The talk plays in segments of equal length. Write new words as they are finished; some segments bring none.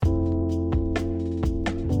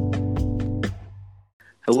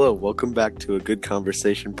Hello, welcome back to a Good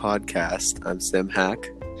Conversation podcast. I'm Sam Hack,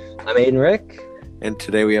 I'm Aiden Rick. and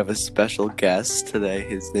today we have a special guest. Today,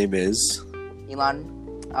 his name is...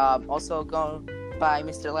 Elon. Also go by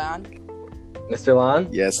Mr. Leon. Mr. Lon?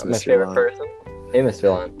 Yes, My Mr. favorite Lon. person. Hey, Mr.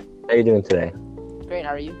 Lon. How you doing today? Great,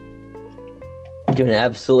 how are you? Doing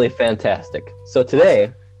absolutely fantastic. So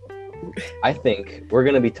today, I think we're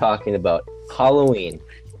going to be talking about Halloween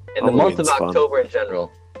and the month of Halloween's fun. October in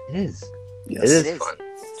general. It is. Yes. It is It is. fun.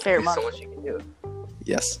 Favorite There's so month. much you can do.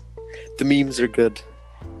 Yes. The memes are good.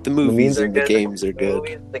 The movies and the games are good.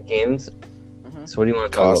 Movies, the games. Mhm. So what do you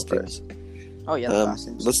want to talk about first? Costumes. Oh yeah, the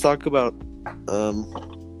costumes. Let's talk about...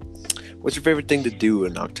 what's your favorite thing to do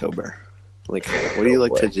in October? Like, what do you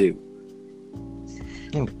like to do?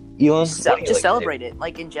 Elon? Just celebrate it,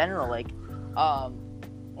 like in general. Like,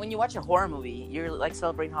 when you watch a horror movie, you're like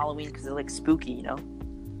celebrating Halloween because it's like spooky, you know.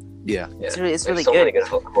 Yeah. Yeah. It's There's really so good. many good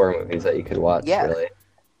horror movies that you could watch, Yeah. really.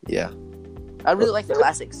 Yeah. I really like the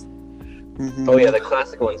classics. Mhm. Oh yeah, the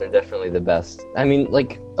classic ones are definitely the best. I mean,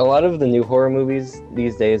 like a lot of the new horror movies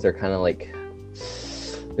these days are kind of like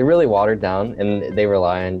they're really watered down, and they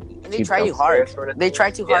rely on. And they cheap try too jump hard. scares sort of They thing. try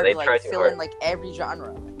too Yeah, hard they to try like too fill hard. in like every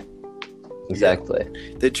genre.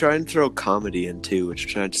 Exactly. They try and throw comedy in too, which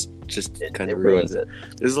just It, kind it of ruins ruins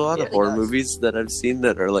it. There's a lot Yeah, of it horror does. movies that I've seen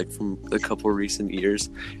that are like from a couple recent years,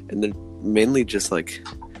 and they're mainly just like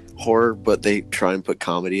horror, but they try and put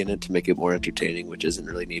comedy in it to make it more entertaining, which isn't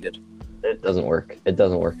really needed. It doesn't work. It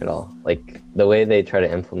doesn't work at all. Like the way they try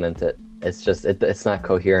to implement it, it's just it's not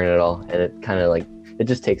coherent at all, and it kind of like it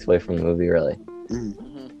just takes away from the movie really. Mm.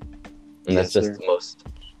 Mhm. And that's Yes, just sir. most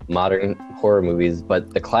modern horror movies.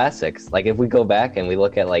 But the classics, like if we go back and we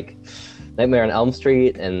look at like Nightmare on Elm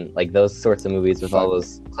Street and like those sorts of movies with all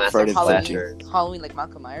those classic Friday the Halloween, 13th. slashers. Halloween, like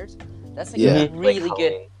Malcolm Myers. That's like Yeah. really Like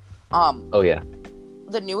good. Halloween. Oh yeah.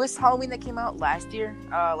 The newest Halloween that came out last year,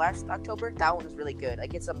 last October, that one was really good.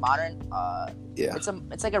 Like it's a modern, Yeah. it's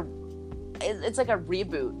like a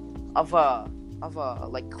reboot of a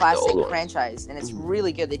like classic old ones. franchise, and it's Mhm.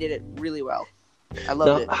 really good. They did it really well. I Now,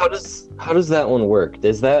 loved it. how does that one work?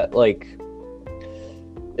 Is that like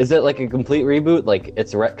a complete reboot? Like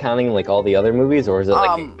it's retconning like all the other movies, or is it like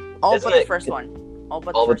All isn't but the it- first one. All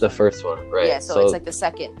but all the but the first first one, right? one. Yeah, so it's like the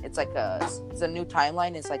second. It's like it's a new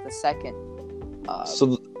timeline. It's like the second,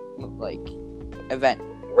 so like event.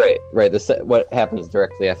 right. What happens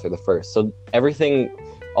directly after the first? So everything,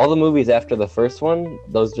 all the movies after the first one,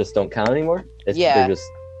 those just don't count anymore. Yeah. They're just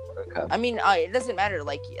okay. I mean, it doesn't matter.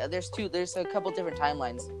 Like, there's a couple different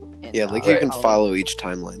timelines. In, Yeah, like uh, you can Halloween. follow each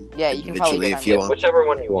timeline. Yeah, you can follow individually each if you Yeah, want. whichever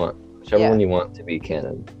one you want, Yeah. one you want to be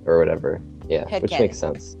canon or whatever. Yeah, Head which canon. makes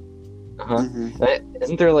sense. Uh-huh. Mhm.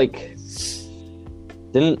 Isn't there like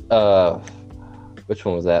didn't which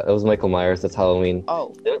one was that? It was Michael Myers. That's Halloween.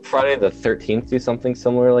 Oh, Didn't Friday the 13th do something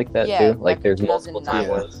similar like that Yeah, too? Like back in there's multiple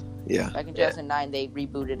 2009. timelines. Yeah. back in Yeah. 2009 they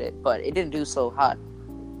rebooted it, but it didn't do so hot.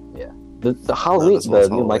 The Halloween, this one's the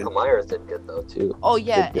new Halloween. Michael Myers did good though too. Oh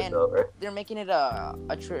yeah, Did good, and though, right? they're making it a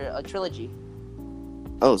trilogy.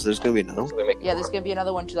 Oh, so there's gonna be another one? So they're making Yeah, there's more. gonna be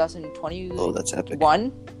another one 2021 Oh, that's epic.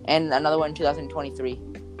 and another one 2023,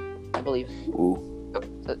 I believe. Ooh. So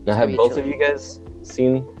it's Now, gonna have be a both of trilogy. you guys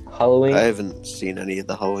seen Halloween? I haven't seen any of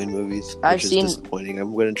the Halloween movies, I've which is seen- disappointing.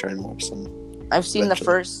 I'm gonna try and watch some. I've seen the eventually.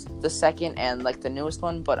 first, the second, and like the newest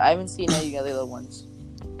one, but I haven't seen any of the other ones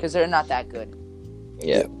because they're not that good.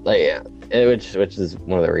 Yeah, which is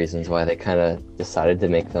one of the reasons why they kind of decided to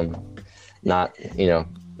make them not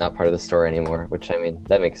part of the story anymore. Which I mean,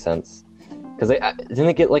 that makes sense because didn't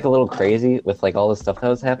it get like a little crazy with like all the stuff that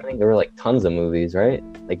was happening. There were like tons of movies, right?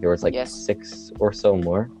 Like there was like Yes. 6 or so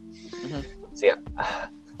more. Mhm. So yeah,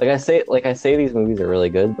 like I say, these movies are really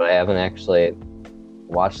good, but I haven't actually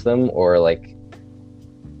watched them or like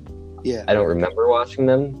Yeah. I don't remember watching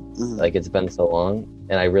them. Mhm. Like it's been so long,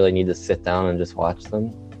 and I really need to sit down and just watch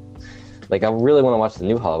them. Like I really want to watch the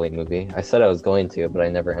new Halloween movie. I said I was going to, but I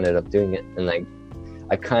never ended up doing it. And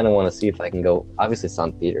I kind of want to see if I can go. Obviously, it's not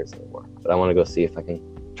in theaters anymore, but I want to go see if I can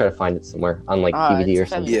try to find it somewhere on like DVD or it's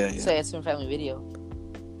something. family, Yeah, yeah. Say it's from Family Video.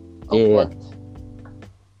 Yeah. Unplugged.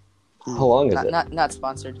 How long is it? Not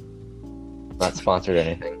sponsored. Not sponsored or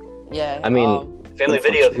anything. Yeah. I mean, Family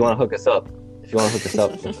Video. If you want to hook us up,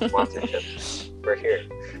 with sponsorship, we're here.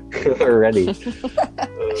 We're ready.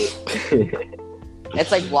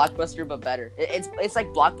 it's like Blockbuster but better. It's like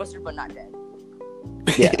Blockbuster but not dead.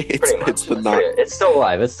 Yeah, it's, pretty much. it's the not. It's still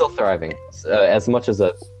alive. It's still thriving. As much as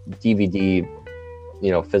a DVD,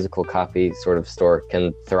 physical copy sort of store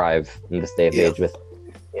can thrive in this day of Yeah. age with,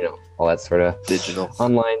 all that sort of Digital.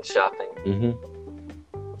 online shopping.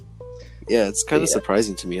 Yeah, it's kind of Yeah.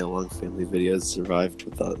 surprising to me how long Family Videos survived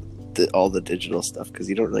without all the digital stuff because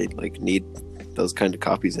you don't really like need those kind of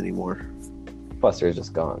copies anymore. Blockbuster is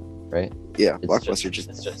just gone, right? Yeah, It's Blockbuster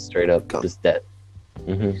it's just straight up gone. just dead.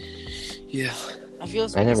 Mm-hmm. Yeah. I feel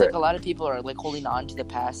it's I because never- like a lot of people are like holding on to the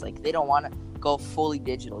past. Like they don't want to go fully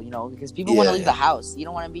digital, because people Yeah, want to leave yeah. the house. You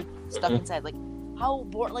don't want to be stuck Mhm. inside. Like how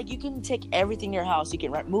bored? Like you can take everything to your house. You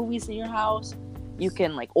can rent movies in your house. You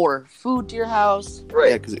can like order food to your house. Yeah,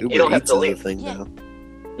 Right. because You Uber don't have Eats to is a leave. thing Yeah. now.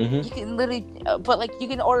 Mm-hmm. You can literally, but like you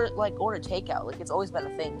can order takeout. Like it's always been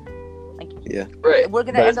a thing. Right. We're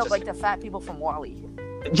gonna But end it's up just- like the fat people from Wall-E.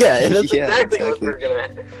 Yeah, that's Yeah, exactly what exactly. we're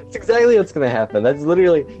gonna. It's exactly what's gonna happen. That's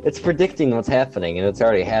literally. It's predicting what's happening, and it's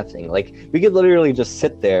already happening. Like we could literally just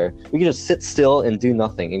sit there. We could just sit still and do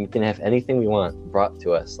nothing, and we can have anything we want brought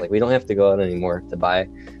to us. Like we don't have to go out anymore to buy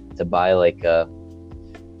like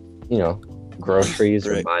groceries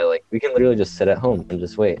or Right. buy like. We can literally just sit at home and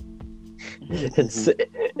just wait.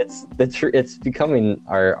 It's becoming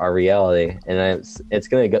our reality, and it's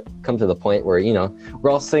gonna come to the point where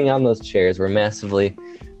we're all sitting on those chairs. We're massively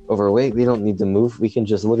overweight. We don't need to move. We can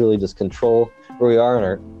just literally just control where we are in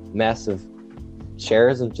our massive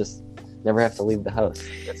chairs and just never have to leave the house.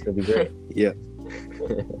 That's gonna be great. Yeah.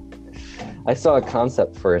 I saw a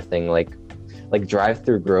concept for a thing like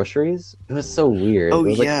drive-through groceries. It was so weird. Oh It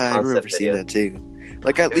was like a yeah, I remember concept seeing video. that too.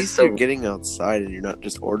 Like at It was least so- you're getting outside and you're not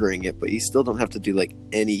just ordering it, but you still don't have to do like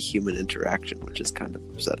any human interaction, which is kind of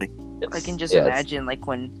upsetting. I can just Yeah, imagine like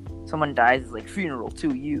when someone dies, it's like funeral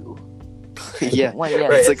to you. Yeah, When, yeah,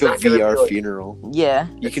 Right. it's like it's a not gonna be VR like- funeral. yeah.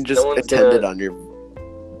 You can no just one's attend gonna- it on your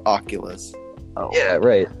Oculus. Oh. Yeah,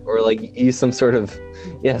 right. Or like use some sort of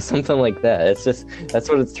something like that. It's just that's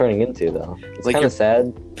what it's turning into though. It's Like kind your- of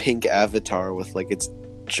sad. Pink avatar with like its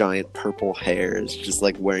giant purple hair is just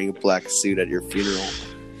like wearing a black suit at your funeral.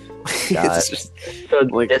 God. It's just So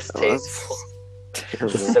like distasteful.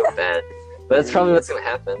 terrible. It's so bad. But that's probably what's gonna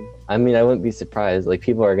happen. I mean, I wouldn't be surprised. Like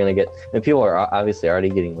people are gonna people are obviously already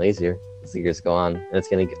getting lazier as the years go on, and it's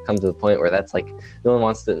gonna come to the point where that's like no one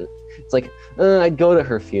wants to. It's like I'd go to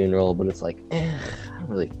her funeral, but it's like I don't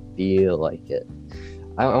really feel like it.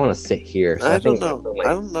 I want to sit here. So I don't think know. something like- I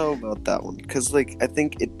don't know about that one because like I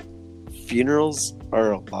think funerals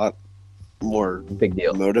are a lot more Big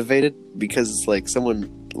deal. motivated because it's like someone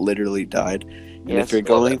literally died, and Yeah, if you're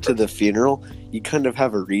well, going that to the funeral, you kind of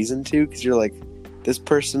have a reason to because you're like, this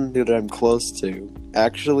person that I'm close to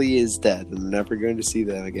actually is dead, and I'm never going to see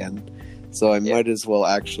them again, so I Yeah. might as well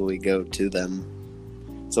actually go to them.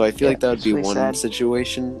 So I feel Yeah, like that would it's be really one sad.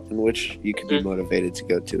 situation in which you could be Mhm. motivated to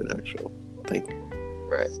go to an actual thing.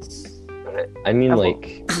 Right. I mean, How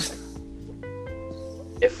like,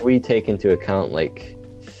 if we take into account, like,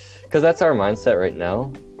 because that's our mindset right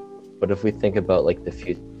now, but if we think about, like, the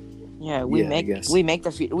future, Yeah, we Yeah, I make guess.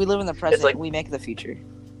 the future. We live in the present. like- we make the future.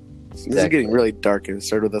 This is Exactly. getting really dark, and it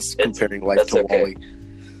started with us It's- comparing life that's to okay. Wall-E.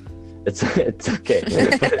 it's okay.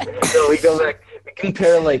 No, we go back, we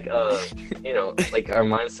compare, like, like our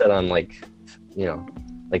mindset on, like,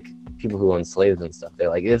 like people who own slaves and stuff. They're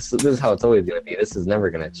like, this is how it's always gonna be. This is never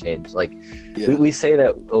gonna change. Like, Yeah. we say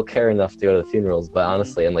that we'll care enough to go to the funerals, but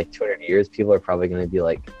honestly, in like 200 years, people are probably gonna be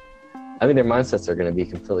like, I mean, their mindsets are gonna be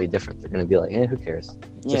completely different. They're gonna be like, who cares?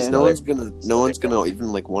 Yeah. Just no another- one's gonna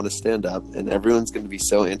even like want to stand up, and everyone's gonna be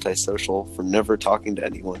so antisocial for never talking to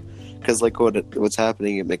anyone. Because like what's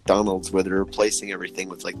happening at McDonald's, where they're replacing everything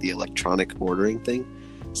with like the electronic ordering thing.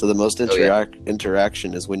 So the most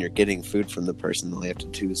interaction is when you're getting food from the person. All you have to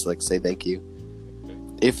do is like say thank you,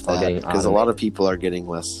 if All that. getting Because a lot of automated. people are getting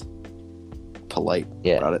less polite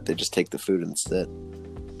Yeah, about it. They just take the food and sit.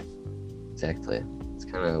 exactly. It's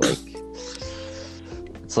kind of like,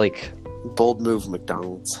 it's like Bold move,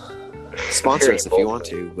 McDonald's. Sponsor Very us if you bold want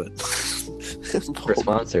to, but for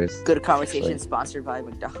sponsors. Good conversation Like- sponsored by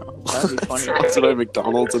McDonald's. That'd be funny. Sponsored by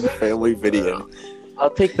McDonald's and Family Video. I'll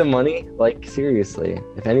take the money. Like seriously,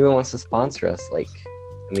 if anyone wants to sponsor us, like,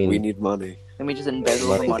 I mean, We need money. Let me just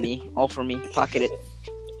embezzle the money, all for me. Pocket it.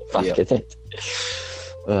 fuck Yeah. it.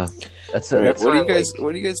 That's Alright, that's what do you why I guys like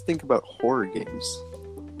What do you guys think about horror games?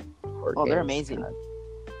 horror Oh, they're games. amazing.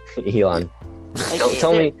 Elon, Like,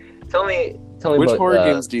 tell me Which about horror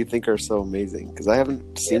games do you think are so amazing? Because I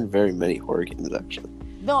haven't seen very many horror games actually.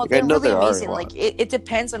 No, Like, I they're know really there are a amazing. lot. Like it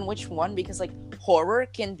depends on which one because like horror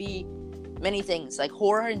can be many things. Like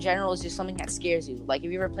horror in general is just something that scares you. Like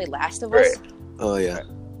if you ever played Last of Us, Oh yeah,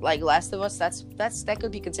 like Last of Us, that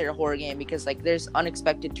could be considered a horror game because like there's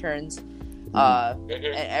unexpected turns,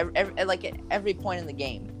 Mhm. at every point in the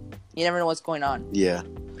game. You never know what's going on. yeah,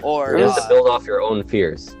 Or You have to build off your own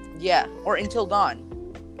fears, yeah, or Until Dawn.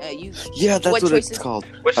 You yeah. That's What what it's choices- called.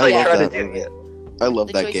 which I they love try to that do. movie. Yeah. I love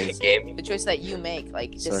The that choices- game. Game. the choice that you make,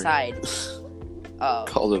 like Sorry. decide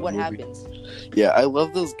Call it what movie. happens. Yeah, I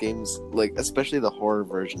love those games, like especially the horror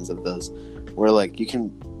versions of those, where like you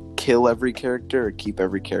can kill every character or keep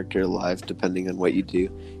every character alive depending on what you do.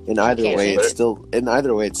 In either can't way, change it's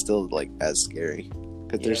still like as scary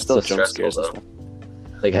because Yeah. there's still It's so jump stressful, scares and though.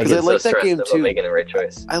 stuff. Like I 'Cause get I so like that stressed game, about too. making the right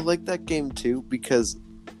choice. I like that game too because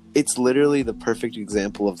it's literally the perfect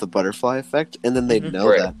example of the butterfly effect, and then they Mhm. know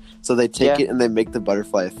Right. that, so they take Yeah. it and they make the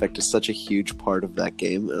butterfly effect is such a huge part of that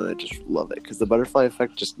game, and I just love it because the butterfly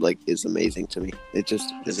effect just like is amazing to me. It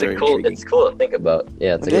just is It's very cool. intriguing. It's cool to think about.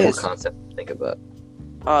 Yeah, it's It a cool is. concept to think about.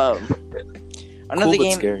 Um, another Cool but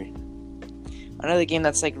game. scary. Another game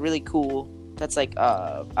that's like really cool. That's like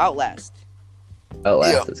Outlast.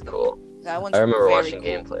 Outlast is cool. That one's I remember very watching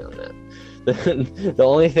cool. gameplay on that. The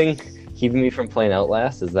only thing keeping me from playing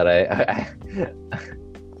Outlast is that I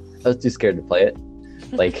was too scared to play it.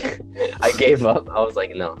 Like I gave up. I was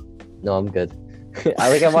like, no, I'm good.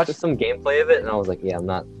 I watched some gameplay of it and I was like, yeah, I'm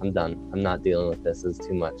done. I'm not dealing with this. It's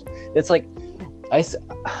too much. It's like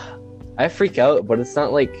I freak out, but it's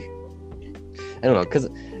not like I don't know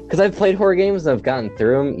because I've played horror games and I've gotten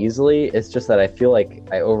through them easily. It's just that I feel like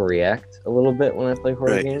I overreact a little bit when I play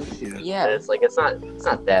horror Right. games. Yeah. And Yeah. it's like it's not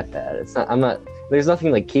that bad. It's not. I'm not. There's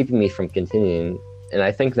nothing like keeping me from continuing. And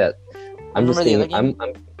I think that I'm just Remember the getting.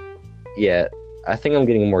 other Yeah. I think I'm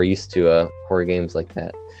getting more used to horror games like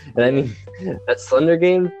that. And I mean that Slender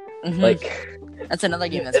game, Mhm. like. That's another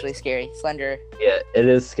game that's really scary. Slender. Yeah, it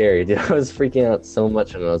is scary, dude. I was freaking out so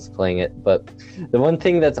much when I was playing it. But the one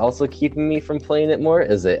thing that's also keeping me from playing it more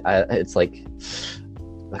is it's like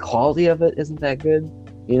the quality of it isn't that good.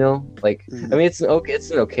 You know, like I mean, it's an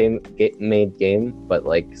okay made game, but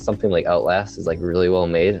like something like Outlast is like really well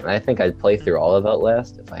made, and I think I'd play through all of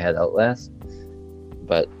Outlast if I had Outlast.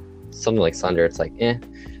 But something like Slender, it's like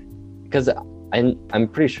because I'm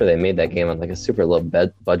pretty sure they made that game on like a super low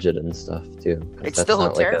budget and stuff too. 'cause It's that's still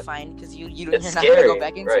not like terrifying because you're It's not gonna go scary,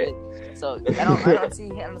 back into right. it. So I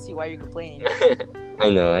don't see why you're complaining. I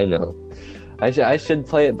know. I should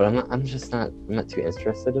play it, but I'm not too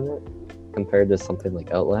interested in it compared to something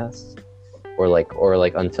like Outlast or like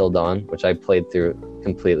Until Dawn, which I played through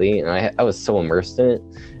completely, and I was so immersed in it.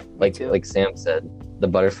 too. Like Sam said, the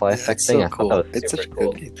butterfly effect It's thing. so I thought cool. that was It's super such a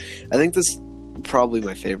cool. good game. I think this is probably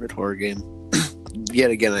my favorite horror game.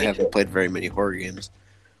 Yet again, I Me haven't too. played very many horror games.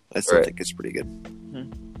 I still Right. think it's pretty good.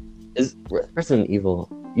 Is Resident Evil?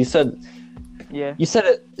 You said Yeah.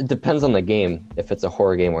 it depends on the game if it's a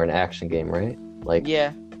horror game or an action game, right? Like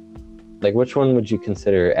Yeah. like which one would you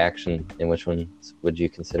consider action and which one would you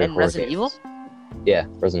consider And horror Resident games? Evil? Yeah,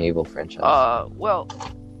 Resident Evil franchise. Well,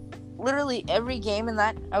 literally every game in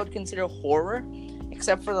that I would consider horror,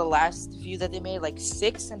 except for the last few that they made, like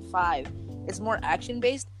 6 and 5. It's more action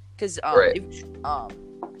based because Right.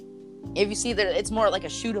 if you see that, it's more like a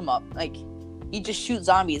shoot 'em up. Like you just shoot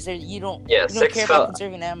zombies. You don't Yeah, you don't 6 care felt- about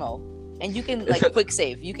conserving ammo, and you can like quick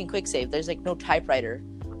save. You can quick save. There's like no typewriter.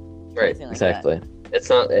 Right, anything like that. exactly. It's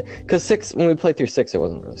not because 6 when we played through 6, it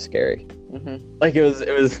wasn't really scary. Like it was.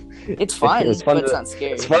 It's fun, It was fun but it's to- not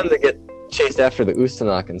scary. It's fun to get chased after the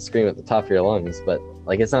Ustanok and scream at the top of your lungs, but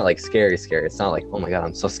like it's not like scary. It's not like, oh my god,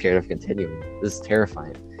 I'm so scared of continuing. This is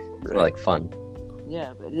terrifying. It's more like fun.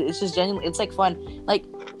 Yeah, but it's just genuinely, it's like fun. Like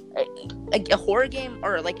a horror game,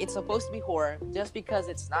 or like it's supposed to be horror. Just because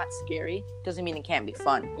it's not scary doesn't mean it can't be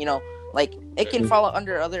fun. You know, like it can Mhm. fall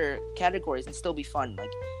under other categories and still be fun.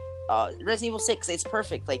 Like Resident Evil 6, it's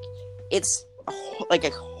perfect. Like it's like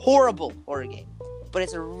a horrible horror game, but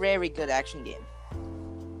it's a very good action game.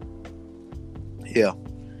 Yeah.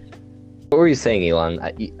 What were you saying, Elon?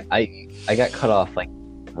 I got cut off like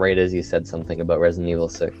right as you said something about Resident Evil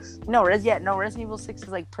 6. No, Resident Evil 6 is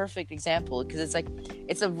like perfect example because it's like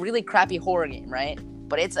it's a really crappy horror game, right?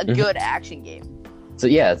 But it's a Mhm. good action game. So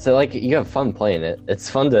yeah, so like you have fun playing it. It's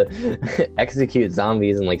fun to execute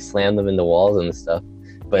zombies and like slam them into walls and stuff,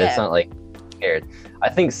 but it's Yeah. not like scared. I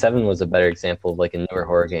think 7 was a better example of like a newer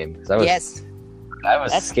horror game because I was Yes,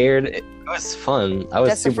 that's- scared. It was fun. I was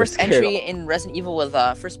that's the super first scared. entry in Resident Evil with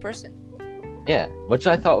first person. Yeah, which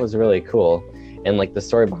I thought was really cool, and like the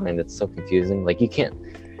story behind it's so confusing. Like you can't,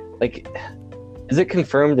 like, is it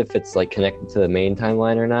confirmed if it's like connected to the main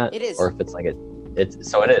timeline or not? It is. Or if it's like it's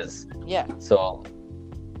so it is. Yeah. So,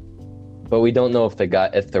 but we don't know if the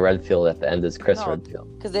Redfield at the end is Chris No. Redfield.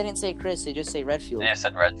 Because they didn't say Chris, they just say Redfield. They just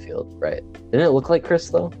said Redfield, right? Didn't it look like Chris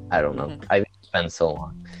though? I don't know. Mhm. It's been so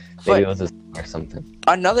long. Maybe But it was a or something.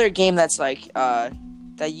 another game that's like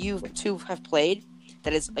that you two have played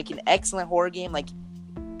that is like an excellent horror game, like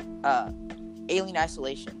Alien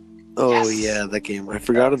Isolation. Oh Yes. yeah, that game. I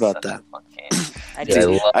forgot about that. Fun game. I Dude, did.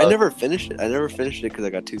 love- I never finished it. I never finished it because I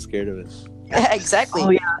got too scared of it. Exactly. Oh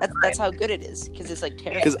yeah, That's how good it is because it's like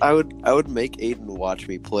terrifying. Because I would make Aiden watch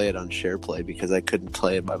me play it on SharePlay because I couldn't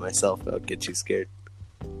play it by myself. I would get too scared.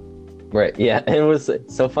 Right, yeah, and it was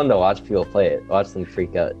so fun to watch people play it, watch them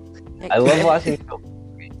freak out. I love watching people.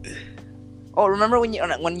 Oh, remember when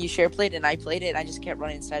you share played and I played it and I just kept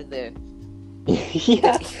running inside the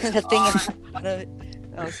Yeah. the thing.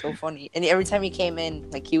 That was so funny. And every time he came in,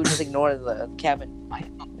 like he would just ignore the cabin.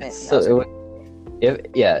 So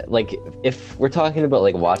if we're talking about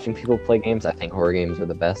like watching people play games, I think horror games are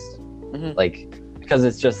the best. Mhm. Like because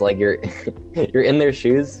it's just like you're in their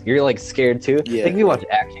shoes, you're like scared too. Yeah. Like if you watch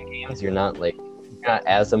action games, you're not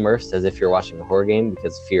as immersed as if you're watching a horror game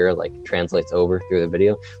because fear like translates over through the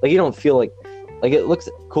video. Like you don't feel like it looks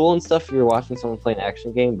cool and stuff if you're watching someone play an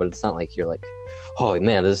action game, but it's not like you're like, oh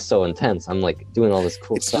man, this is so intense. I'm like doing all this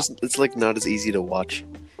cool stuff. It's like not as easy to watch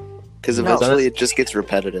because eventually it just gets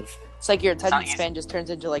repetitive. It's like your attention span just turns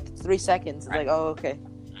into like 3 seconds. It's like, oh, okay.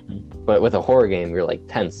 But with a horror game, you're like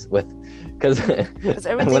tense because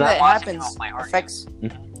everything that happens affects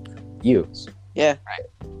you. Yeah.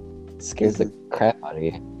 It scares the crap out of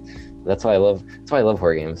you. That's why I love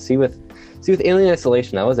horror games. See with Alien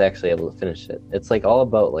Isolation, I was actually able to finish it. It's like all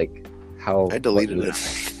about like how I deleted it.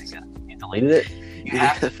 You deleted it? You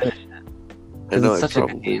have to finish it. I know it's I such a good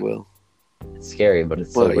probably game. will. It's scary, but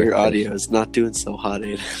it's Well, so worth your audio finishing. is not doing so hot,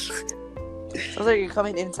 Aiden. Sounds like you're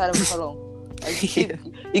coming inside of a tunnel. Like,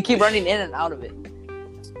 you keep running in and out of it.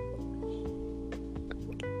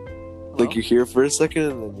 Like you're here for a second,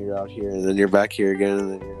 and then you're out here, and then you're back here again,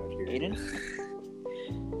 and then you're out here. Aiden?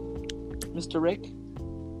 Mr. Rick?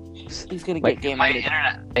 He's gonna My get game out.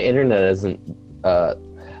 internet isn't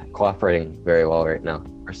cooperating very well right now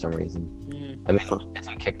for some reason. I mean, it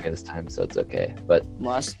didn't kick me this time, so it's okay. But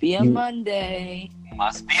Must be a Monday.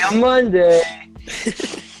 must be a Monday.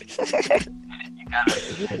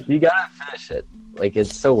 you gotta finish it. Like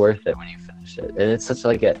it's so worth it when you finish it, and it's such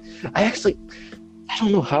like I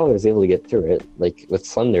don't know how I was able to get through it. Like with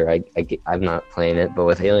Slender, I'm not playing it, but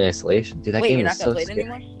with Alien Isolation, dude, that Wait, game you're is not gonna so play it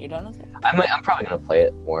scary. anymore? You're done with it? I'm probably gonna play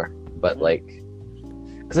it more, but like,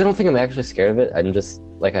 because I don't think I'm actually scared of it. I'm just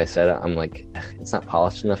like I said, I'm like, it's not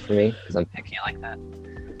polished enough for me because I'm picky like that.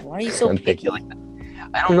 Why are you so I'm picky? like that.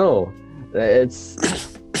 I don't know. It's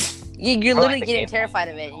You're I like literally the getting game. terrified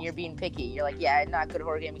of it, and you're being picky. You're like, yeah, it's not a good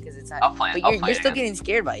horror game because it's not. I'll play it. But I'll you're play it still again. getting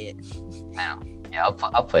scared by it. I know. Yeah,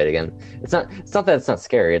 I'll play it again. It's not that it's not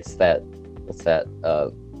scary. It's that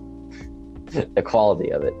the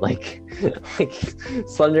quality of it. Like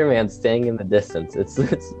Slender Man staying in the distance.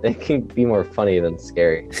 It can be more funny than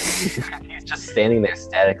scary. He's just standing there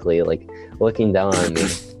statically, like looking down on me.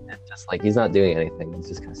 It's just like he's not doing anything. He's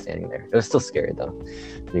just kind of standing there. It was still scary though.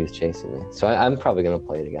 When he was chasing me. So I'm probably gonna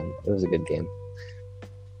play it again. It was a good game.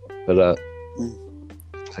 But what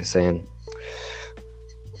was I saying?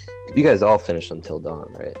 You guys all finished Until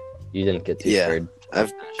Dawn, right? You didn't get too Yeah. scared.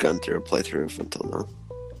 I've gone through a playthrough of Until Dawn.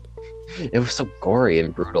 It was so gory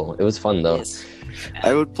and brutal. It was fun though. Yes.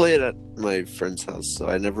 I would play it at my friend's house, so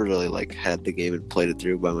I never really like had the game and played it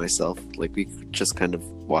through by myself. Like we just kind of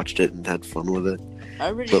watched it and had fun with it. I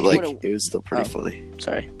already But knew like what it was still pretty Oh. funny.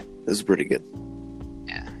 Sorry. It was pretty good.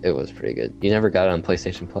 Yeah, it was pretty good. You never got it on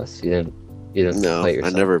PlayStation Plus? You didn't No, play it I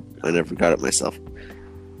yourself? never got it myself.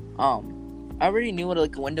 I already knew what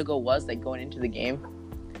like a Wendigo was like going into the game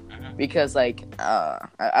because like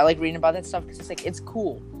I like reading about that stuff because it's like it's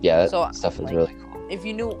cool. Yeah, that So, stuff is like, really cool. If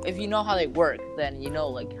you know how they work, then you know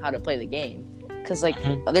like how to play the game. Because like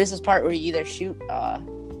Mhm. there's this part where you either shoot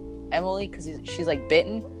Emily because she's like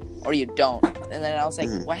bitten, or you don't. And then I was like,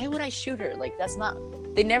 Mhm. why would I shoot her? Like that's not.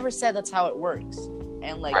 They never said that's how it works,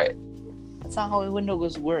 and like Right. that's not how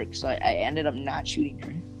Wendigos work. So I ended up not shooting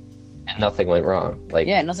her. And nothing went wrong. Like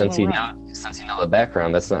Yeah, nothing since went since you know the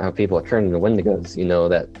background, that's not how people are turned into Wendigos. You know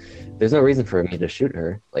that there's no reason for me to shoot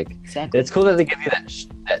her. Like Exactly. it's cool that they give you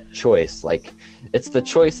that choice. Like it's the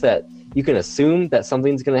choice that you can assume that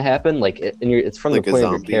something's gonna happen. Like it's from Like the a point of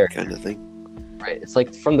your zombie character. kind of thing. Right. It's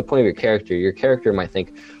like from the point of your character. Your character might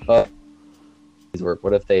think, "Oh, these work.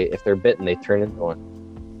 What if they're bitten, they turn into one?"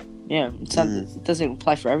 Yeah, it doesn't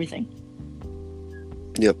apply for everything.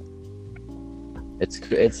 Yep.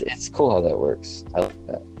 It's cool how that works. I like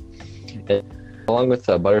that. And along with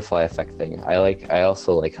the butterfly effect thing, I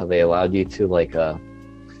also like how they allowed you to like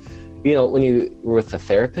when you were with the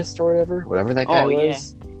therapist or whatever that guy Oh, yeah.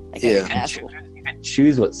 was. Like, Yeah. I'm an asshole. You could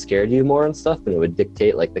choose what scared you more and stuff, and it would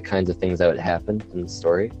dictate like the kinds of things that would happen in the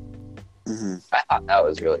story. Hmm. I thought that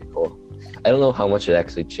was really cool. I don't know how much it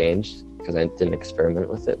actually changed because I didn't experiment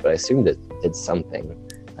with it, but I assumed it did something.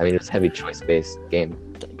 I mean, it's a heavy choice-based game.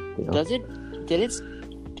 You know? Does it? Did it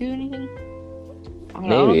do anything? I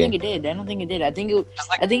don't Maybe. think it did. I don't think it did. I think it. Just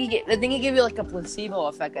like, I think it gave you like a placebo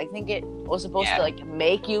effect. I think it was supposed to like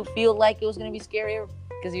make you feel like it was gonna be scarier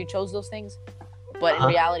because you chose those things, but in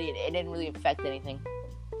reality, it didn't really affect anything.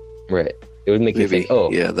 right. It would make you Maybe. think,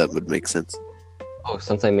 oh, Yeah, that would make sense.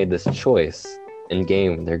 since I made this choice in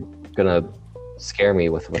game, they're gonna scare me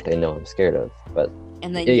with what they know I'm scared of. But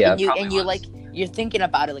And then Yeah, you probably and you're was. like you're thinking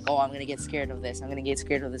about it like, oh, I'm gonna get scared of this. I'm gonna get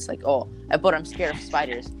scared of this. Like, oh, I'm scared of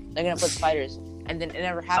spiders. They're gonna put spiders, and then it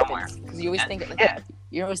never happens because you always think like,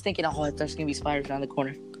 you're always thinking, oh, there's gonna be spiders around the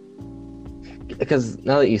corner. because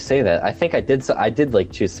now that you say that, I think I did like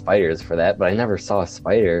choose spiders for that, but I never saw a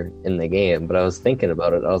spider in the game. But I was thinking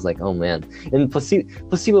about it. I was like, oh man, and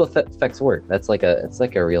placebo effects work. It's like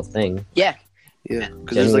a real thing. Yeah, because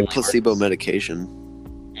there's Generally like placebo medication.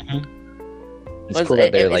 It's cool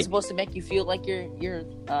that they're It's like, supposed to make you feel like you're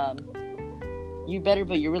better,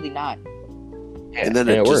 but you're really not. yeah, And then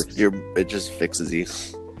it it works. just fixes you.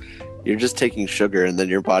 You're just taking sugar, and then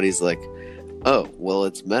your body's like, "Oh, well,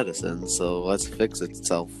 it's medicine, so let's fix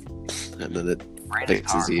itself," and then it Brain is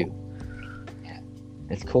fixes you. Yeah,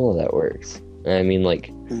 it's cool that works. I mean,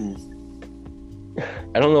 like, Mm.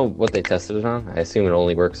 I don't know what they tested it on. I assume it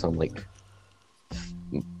only works on like,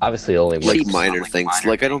 obviously, it only works Like on, minor things.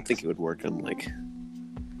 Like I don't think it would work on like.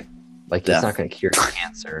 Like, Death. it's not going to cure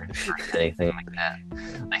cancer or anything like that.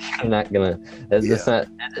 Like, you're not going to... It's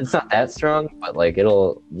not that strong, but, like,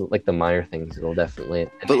 it'll... Like, the minor things, it'll definitely...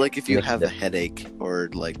 But like if you makes a have a difference. headache or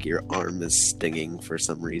like your arm is stinging for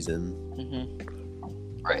some reason.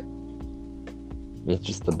 It's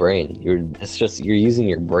just the brain. You're using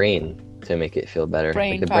your brain to make it feel better.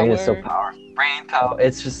 Brain like, the brain is so power. powerful. Brain power.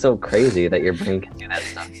 It's just so crazy that your brain can do that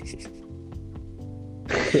stuff.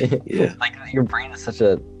 Yeah. Like, your brain is such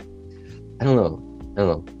a... I don't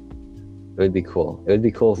know. It would be cool. It would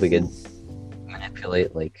be cool if we could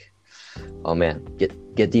manipulate, like... Oh, man.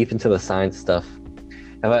 Get deep into the science stuff.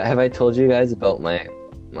 Have I told you guys about my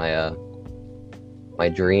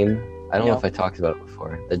dream? I don't know No. if I talked about it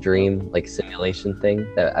before. The dream, like, simulation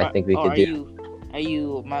thing that I think we could do. Are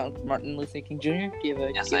you Martin Luther King Jr.? Do you have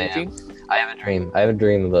a, Yes, do you I have a am. dream? I have a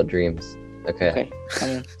dream about dreams. Okay.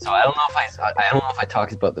 Okay. So I don't know if I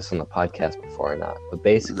talked about this on the podcast before or not. But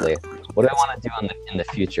basically, what I want to do in the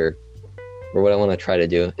future, or what I want to try to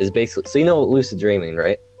do, is basically, so you know lucid dreaming,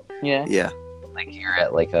 right? Yeah. Yeah. Like you're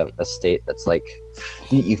at like a state that's like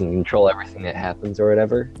you can control everything that happens or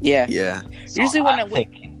whatever. Yeah. Yeah. So Usually when I'm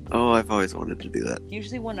thinking, Oh, I've always wanted to do that.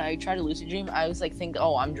 Usually when I try to lucid dream, I always like think,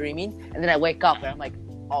 oh, I'm dreaming, and then I wake up and I'm like,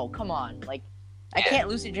 oh, come on, like I can't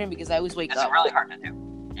lucid dream because I always wake it's up. really hard to do.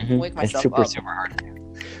 Wake myself it's super up. super hard to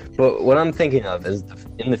do. But what I'm thinking of is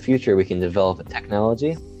in the future we can develop a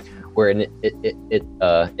technology where it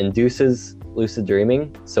induces lucid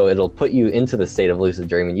dreaming, so it'll put you into the state of lucid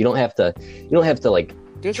dreaming. You don't have to like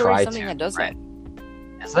There's try already something to, that does right?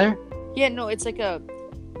 that. Is there? Yeah, no, it's like a,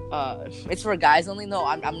 it's for guys only. No,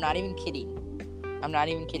 I'm not even kidding. I'm not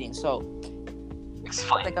even kidding. So it's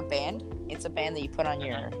Explain. like a band. It's a band that you put on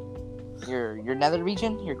your nether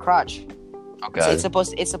region, your crotch. Oh So god.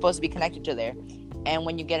 it's supposed to be connected to there, and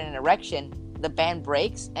when you get an erection, the band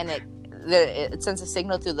breaks and it sends a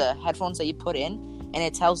signal to the headphones that you put in, and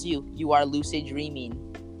it tells you are lucid dreaming.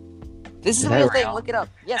 This is Is a that real thing. real? Look it up.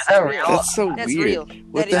 Yes, Is that it's real? That's so That's weird. real.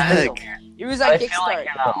 What That the is heck? real. It was on I Kickstarter. feel like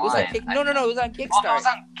you're not It was on lying. no, it was on Well, if it Kickstarter. was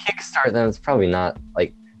on Kickstarter, then it's probably not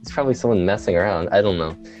like it's probably someone messing around. I don't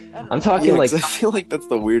know. I'm talking Yeah, like 'cause I feel like that's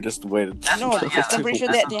the weirdest way to. No, Yeah. I'm pretty sure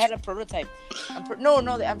that they had a prototype. I'm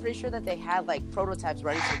pretty sure that they had like prototypes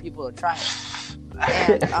ready for people to try.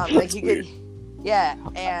 And like you could, yeah,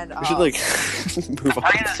 and We should like move on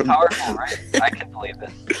brain is from. powerful, right? I can believe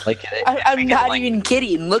it. Like I'm not even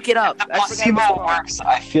kidding. Look it up. The I forgot placebo what it's called. works.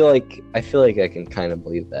 I feel like I can kind of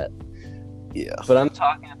believe that. Yeah. But I'm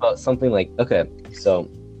talking about something like, okay, so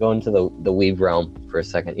go into the weave realm for a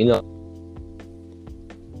second. You know,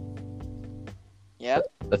 Yep.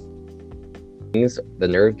 things, the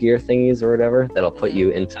nerve gear thingies or whatever that'll put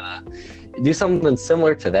you into do something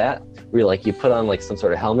similar to that, where like you put on like some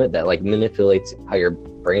sort of helmet that like manipulates how your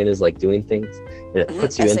brain is like doing things, and it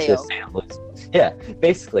puts you into a SAO. state of lucid. Yeah,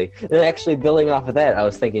 basically. And then actually building off of that, I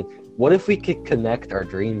was thinking, what if we could connect our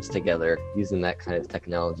dreams together using that kind of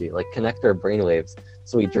technology? Like connect our brainwaves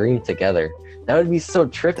so we dream together. That would be so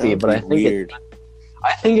trippy, but I think weird.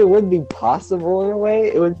 I think it would be possible in a way.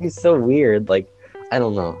 It would be so weird. Like, I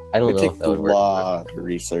don't know. I don't It know if takes that a would work. lot of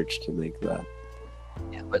research to make that.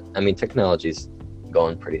 Yeah, but I mean, technology's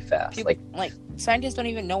going pretty fast. People, Like, like scientists don't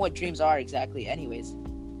even know what dreams are exactly. Anyways,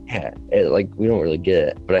 yeah, like we don't really get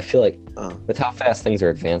it. But I feel like Oh. with how fast things are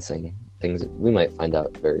advancing, we might find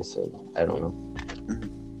out very soon. I don't know.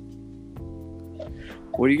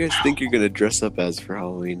 What do you guys think you're gonna dress up as for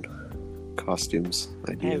Halloween? Costumes,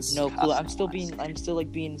 I have ideas. no clue. I'm still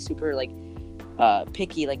like being super like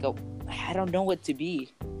picky. Like I don't know what to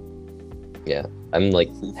be. Yeah, I'm like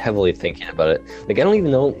heavily thinking about it. Like I don't even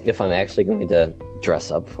know if I'm actually going to dress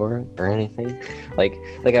up for it or anything. Like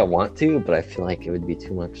I want to, but I feel like it would be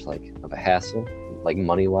too much like of a hassle, like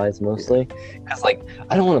money wise mostly. Because like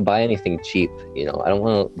I don't want to buy anything cheap. You know, I don't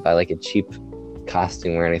want to buy like a cheap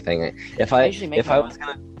costume or anything. If I was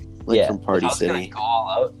gonna Like from Party if I was gonna City. go all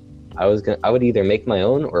out, I would either make my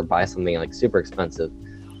own or buy something like super expensive.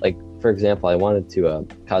 Like for example, I wanted to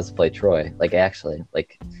cosplay Troy. Like actually,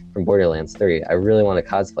 like from Borderlands 3, I really want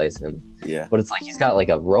to cosplay as him. Yeah. But it's like he's got like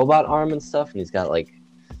a robot arm and stuff, and he's got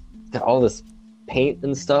all this paint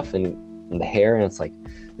and stuff and the hair, and it's like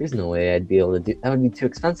there's no way I'd be able to do that. Would be too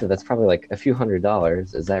expensive. That's probably like a few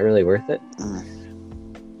 $100s. Is that really worth it?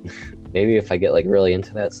 Maybe if I get like really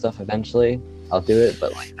into that stuff eventually, I'll do it.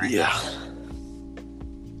 But like Yeah.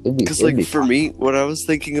 it'd be, Because it'd be like for fun. me, what I was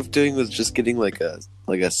thinking of doing was just getting like a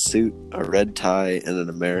suit, a red tie, and an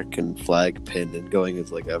American flag pin, and going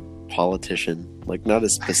as like a politician. Like not a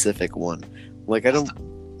specific one. Like I don't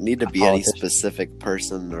need to be any politician. specific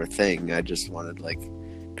person or thing. I just wanted like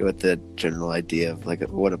go with the general idea of like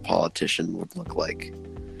what a politician would look like.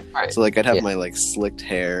 Right. So like I'd have Yeah. my like slicked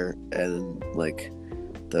hair and like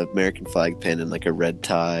the American flag pin and like a red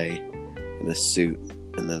tie and a suit,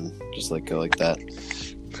 and then just like go like that.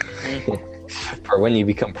 For when you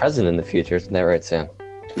become president in the future, isn't that right, Sam?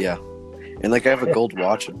 Yeah, and like I have a gold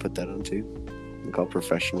watch I'd put that on too. Like all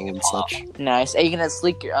professional and such. Nice. Are you gonna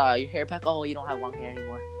sleek your hair back? Oh, you don't have long hair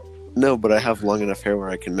anymore. No, but I have long enough hair where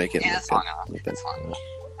I can make it. Yeah, look that's long good. enough. Like that. That's long enough.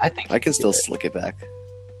 I think I can you still do it. slick it back.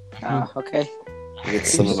 Okay. Get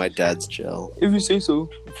some of my dad's gel. If you say so.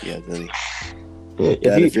 If you have any. If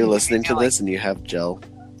Dad, you- if you're listening if to you this and you have gel,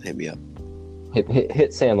 hit me up.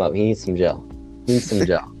 hit Sam up. He needs some gel. He needs some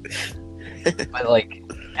gel. But like,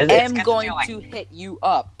 I it's am good going do, like, to hit you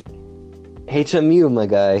up. HMU, my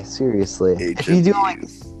guy. Seriously, if you do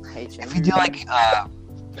like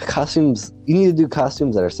costumes, you need to do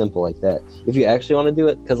costumes that are simple like that. If you actually want to do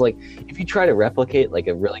it, because like if you try to replicate like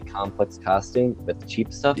a really complex costume with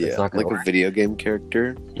cheap stuff, it's Yeah, not gonna like a work. video game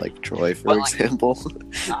character, like Troy, for But, like- example.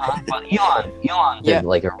 But Elon Yeah. did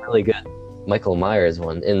like a really good Michael Myers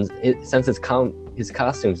one, and since his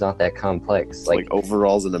costume's not that complex, It's like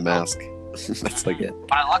overalls and a mask. That's like it.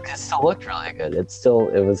 but it still looked really good.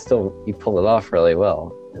 It was still you pulled it off really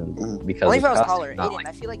well, and because Only if his I was costume's taller. not, Aiden, like,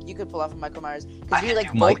 I feel like you could pull off a Michael Myers I because you're like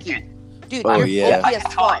could do Mike, bulky. Dude, Oh, you're yeah. bulky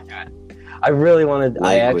as fuck. I really wanted.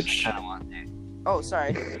 I actually Language. kind of want to. Oh,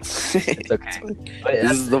 sorry. It's okay. But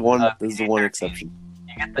This is the one. This is the one PG-13. exception.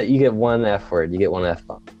 You get one F word. You get one F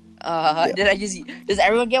bomb. Yeah. Did I just? Does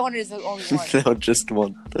everyone get one or is there only one? No, just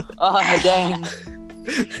one. Oh, dang.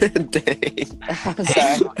 Dang. I'm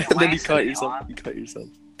sorry. And then you cut yourself. You cut yourself.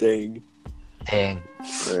 Dang. Dang.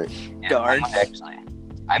 Alright. Yeah, Darn.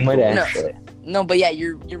 I might No. actually. No, but yeah,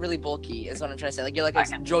 you're really bulky. Is what I'm trying to say. Like you're like a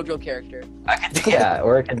JoJo character. I could, yeah,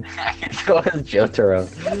 or I could go as Jotaro.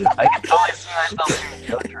 I could totally see myself as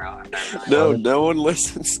Jotaro. if I really No, wanted. no one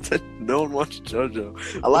listens to. No one watches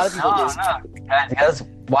JoJo. A lot of people No, do. no, guys,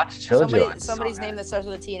 watch JoJo. It's Somebody's so name that starts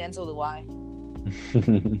with a T and ends with a Y.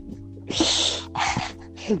 good.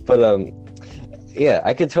 But yeah,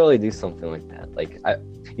 I could totally do something like that. Like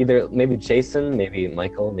either maybe Jason, maybe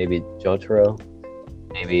Michael, maybe Jotaro,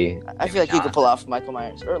 maybe. I feel like you could pull off Michael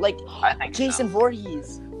Myers or like I think Jason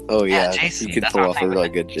Voorhees. Oh yeah, Jason. you could That's pull what off a I'm really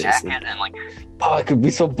thinking, good with Jason. jacket and like, oh, I could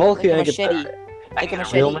be so bulky. Like a I could machete. I Like a could get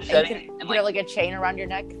machete. real And machete. you and, could like, put like a chain around your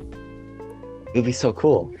neck. it would be so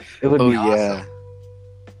cool. It would Oh be awesome. yeah.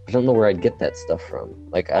 I don't know where I'd get that stuff from.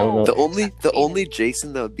 Like I don't know. The only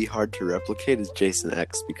Jason that would be hard to replicate is Jason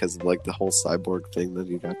X because of like the whole cyborg thing that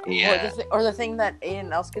he got going. Yeah. Or the thing that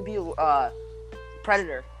Aiden else could be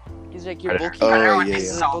Predator. He's like your Predator. bulky. Oh, Predator would yeah, be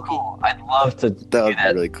yeah. so cool. I'd love to That do would be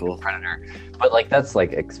that. really cool. Predator, but like that's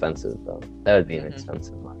like expensive though. That would be an Mhm.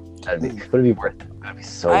 expensive one. That'd be. Would it be worth it? That'd be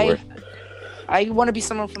so I- worth it. I want to be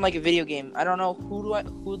someone from like a video game. I don't know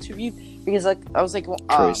who to be because like I was like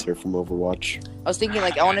Tracer from Overwatch. I was thinking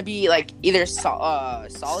like I want to be like either Solid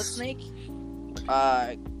Snake,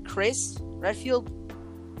 Chris Redfield,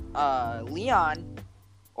 Leon,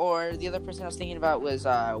 or the other person I was thinking about was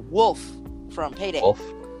Wolf from Payday. Wolf.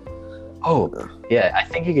 Oh yeah, I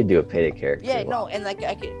think you could do a Payday character. Yeah, no, and like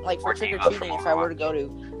I could like for Or trick or Diva treating from if I were to go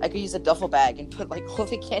to, I could use a duffel bag and put like all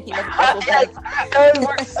the candy in the duffel bag. That would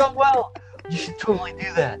work so well. You should totally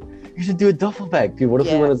do that. You should do a duffel bag, dude. What if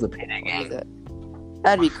we Yeah. went as the Payday I'll do gang? that.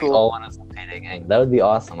 That'd be We cool. all went as the Payday Payday gang. That would be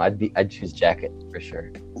awesome. I'd choose jacket for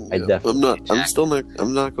sure. I Yeah, definitely I'm Jack. still not.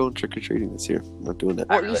 I'm not going trick or treating this year. I'm not doing that.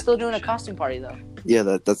 Well, really you're still doing a should. costume party though. Yeah,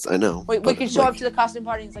 that's I know. Wait, we but, can show like, up to the costume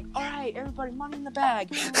party and it's like, all right, everybody, money in the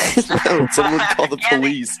bag. no, someone call the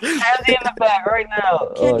police. Candy in the bag right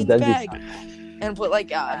now. Candy in the that'd bag. And put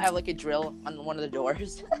like have like a drill on one of the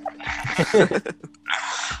doors.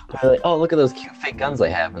 They're like, oh, look at those cute fake guns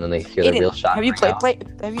they have, and then they hear the Aiden, real shot. have you ring played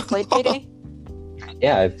out. Have you played Payday?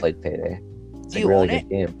 Yeah, I've played Payday. It's Do a you really own good it?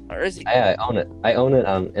 game. Or is it? I own it. I own it.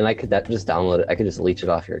 And I could just download it. I could just leech it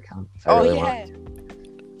off your account if I Oh really yeah.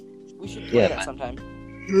 want. We should play Yeah, that man. sometime.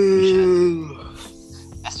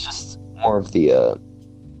 It's just more of the,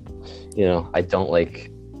 I don't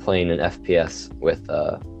like playing an FPS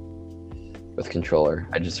with controller.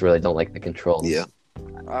 I just really don't like the controls. Yeah.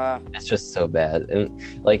 It's just so bad.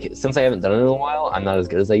 And like, since I haven't done it in a while, I'm not as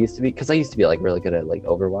good as I used to be. Because I used to be like really good at like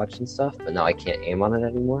Overwatch and stuff, but now I can't aim on it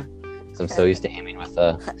anymore. Because I'm so used to aiming with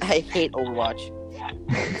I hate Overwatch.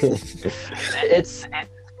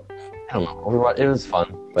 I don't know. Overwatch. It was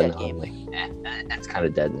fun, but Dead now game. I'm like, it's kind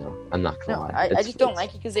of dead now. I'm not gonna No, lie. I just don't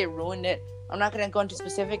like it because they ruined it. I'm not gonna go into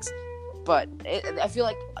specifics, but I feel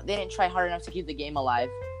like they didn't try hard enough to keep the game alive.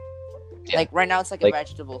 Yeah. Like right now, it's like a Like-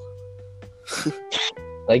 vegetable.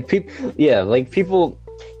 Like people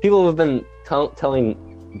have been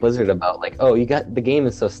telling Blizzard about like, oh, the game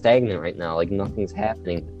is so stagnant right now, like nothing's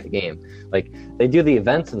happening with the game. Like they do the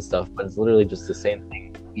events and stuff, but it's literally just the same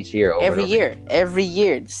thing each year. Every year,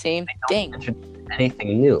 the same thing. Introduce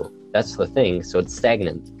anything new. That's the thing. So it's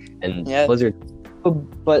stagnant, and Yeah. Blizzard.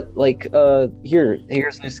 But like,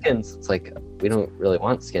 here's new skins. It's like we don't really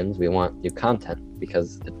want skins. We want new content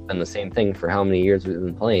because it's been the same thing for how many years we've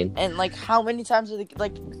been playing. And like, how many times are they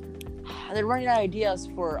like? They're running out of ideas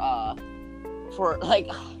for like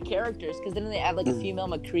characters because then they add like a female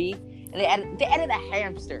McCree and they added a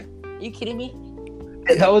hamster. Are you kidding me?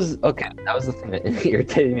 That was okay. That was the thing that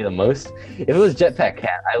irritated me the most. If it was Jetpack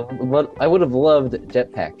Cat, I would have loved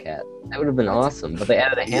Jetpack Cat. That would have been awesome. But they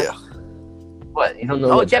added a hamster. Yeah. What? You don't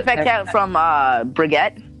know? Oh, what Jetpack Cat from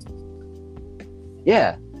Brigitte.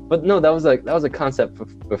 Yeah, but no, that was a concept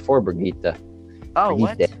before Brigitte. Oh,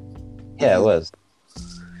 what? Brigitte. Yeah, it was.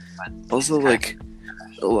 Also, like,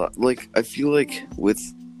 a lot, like I feel like with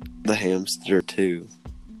the hamster too,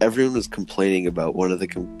 everyone was complaining about one of the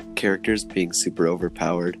characters being super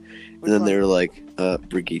overpowered, and then they were like,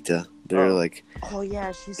 Brigitte. They're Oh. like, Oh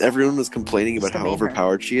yeah, she's. everyone was complaining about Just the how main her.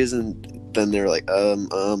 overpowered she is, and then they're like,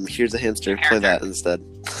 here's a hamster, play that instead.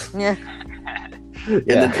 Yeah. And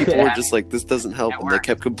then people were just like, this doesn't help, It and they worked.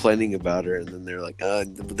 kept complaining about her, and then they're like,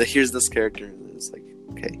 here's this character, and it's like,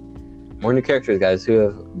 okay. More new characters, guys. Who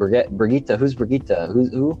have Brigitte? Who's Brigitte?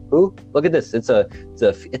 Who? Look at this.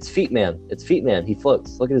 It's Feet Man. It's Feet Man. He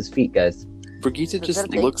floats. Look at his feet, guys. Brigitte Is just that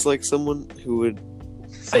a thing? looks like someone who would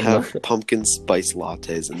Say no. have pumpkin spice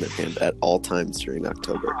lattes in their hand at all times during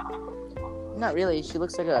October. Not really. She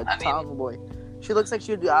looks like a I mean- tomboy. She looks like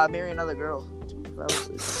she would marry another girl. That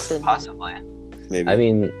was- Possibly. Maybe. I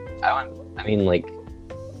mean, like,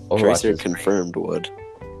 Overwatch Tracer is great. confirmed would.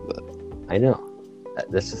 I know.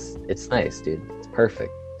 It's nice, dude. It's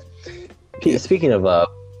perfect. Yeah. Speaking of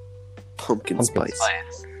Pumpkin pumpkin spice.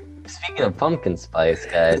 spice. Speaking of pumpkin spice,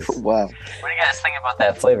 guys. Wow. What do you guys think about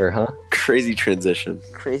that flavor, huh? Crazy transition.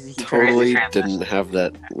 crazy. Totally transition. didn't have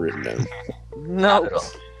that written down. No. Not at all.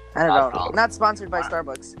 I don't Not at know. all. Not sponsored by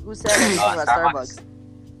Starbucks. Who said anything about Starbucks. Starbucks?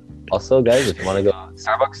 Also, guys, if you want to go,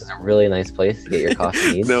 Starbucks is a really nice place to get your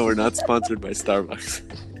coffee needs. No, we're not sponsored by Starbucks.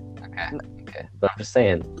 Okay. But I'm just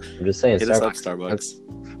saying. Hit us up, Starbucks.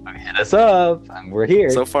 Starbucks. Hit us up. We're here.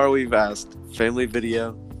 So far, we've asked Family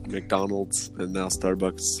Video, McDonald's, and now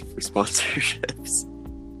Starbucks for sponsorships.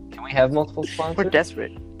 Can we have multiple We're sponsors?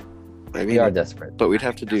 desperate. I We mean, are desperate. but we'd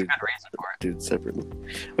have to There's do a good reason for it. it separately.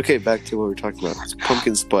 Okay, back to what we're talking about. It's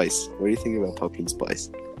pumpkin spice. What do you think about pumpkin spice?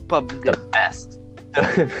 The best.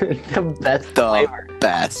 The best The flavor.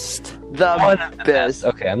 Best. The One of the best. best.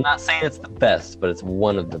 Okay, I'm not saying it's the best, but it's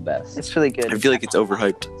one of the best. It's really good. I feel like it's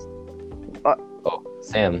overhyped. Oh,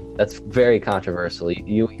 Sam, that's very controversial. Do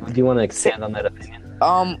you want to expand on that opinion?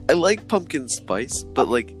 I like pumpkin spice, but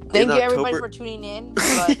like Thank in you everybody October, for tuning in.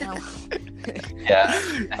 But, Yeah,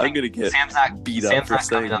 I'm gonna get Sam's not beat up Sam's for not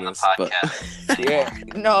coming saying on the this. But podcast.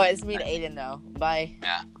 yeah. No, it's me and Aiden now. Bye.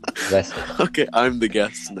 That's- okay, I'm the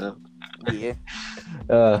guest now. Yeah.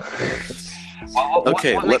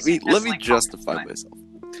 Okay, what let makes you me dislike justify pumpkin spice?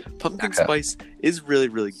 myself. Pumpkin Okay. spice is really,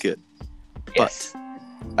 really good. Yes.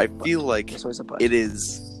 I feel like It's always a but. it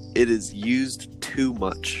is used too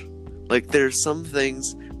much. Like there's some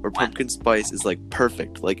things where pumpkin spice is like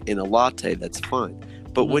perfect. Like in a latte, that's fine.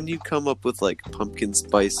 But when you come up with like pumpkin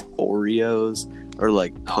spice Oreos or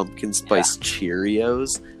like pumpkin spice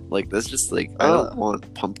Cheerios, like that's just like I don't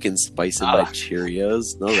want pumpkin spice in my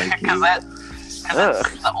Cheerios. No, thank you. That's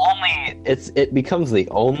the only. It becomes the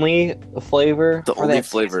only flavor. The only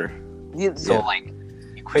flavor. So like,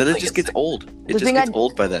 you quickly then it just gets old. It just gets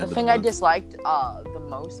old by the end. The thing I disliked the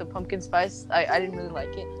most of pumpkin spice, I didn't really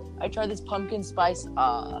like it. I tried this pumpkin spice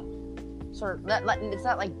sort of it's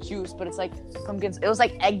not like juice, but it's like pumpkins. It was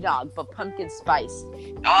like eggnog, but pumpkin spice.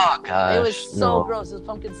 Oh gosh, it was so gross. It was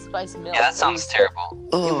pumpkin spice milk. Yeah, that sounds terrible.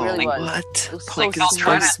 Oh, it really was. What? It was Pumpkin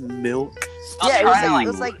spice milk? Yeah, it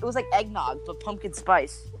was like eggnog, but pumpkin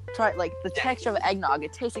spice. Try like the texture of eggnog.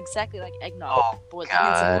 It tastes exactly like eggnog, but with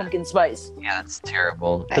pumpkin spice. Yeah, that's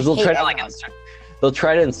terrible. Because they'll try to like insert. They'll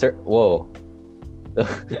try to insert. Whoa.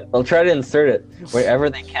 They'll try to insert it wherever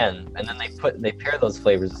they can, and then they pair those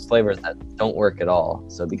flavors with flavors that don't work at all,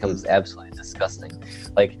 so it becomes absolutely disgusting.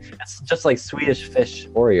 Like it's just like Swedish fish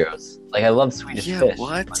Oreos. Like I love Swedish fish.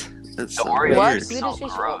 What? That's so Oreos weird. Swedish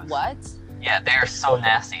fish? Gross. What? Yeah, they're so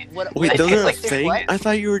nasty. Wait, those are a like thing? I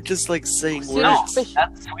thought you were just like saying words. No,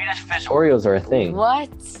 that's Swedish fish Oreos are a thing. What?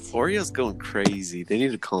 Oreos going crazy. They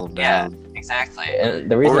need to calm down. Yeah, exactly. And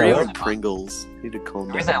the reason Oreo and Pringles need to calm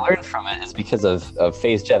down. The reason I learned from it is because of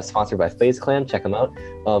FaZe Jeff, sponsored by FaZe Clan. Check them out.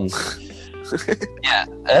 Yeah,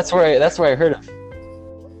 that's where I heard of.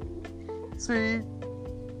 Sweet.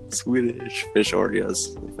 Swedish fish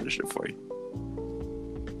Oreos. I'll finish it for you.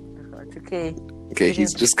 It's okay. Okay,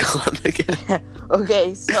 he's just gone again.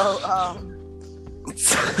 Okay, so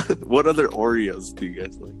what other Oreos do you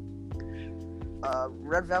guys like?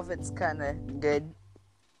 Red Velvet's kind of good.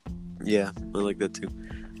 Yeah, I like that too.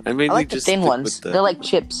 I mainly like the just thin ones. They're like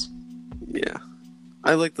chips. Yeah,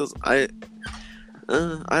 I like those. I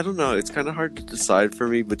don't know. It's kind of hard to decide for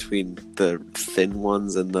me between the thin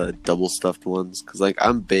ones and the double stuffed ones, because like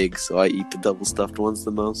I'm big, so I eat the double stuffed ones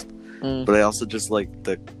the most. But I also just like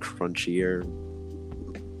the crunchier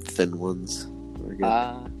thin ones.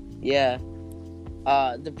 Yeah.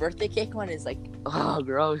 The birthday cake one is like,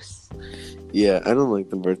 gross. Yeah, I don't like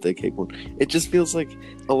the birthday cake one. It just feels like,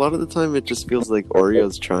 a lot of the time, it just feels like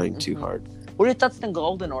Oreo's trying too hard. What are your thoughts on the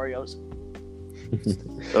golden Oreos?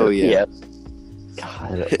 Oh, yeah.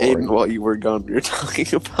 God, Aiden, while you were gone, we were talking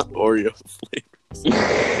about Oreo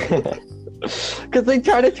flavors. Because they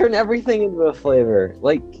try to turn everything into a flavor.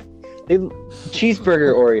 Like,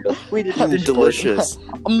 cheeseburger Oreos. Delicious.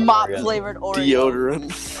 Mop flavored Oreo.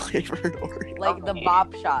 Deodorant flavored Oreo. Like the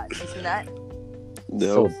mop shot. You seen that?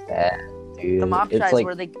 No. So bad, dude. The mop shot is like...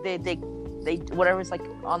 where they whatever's like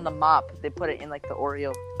on the mop, they put it in like the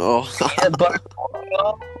Oreo. Oh.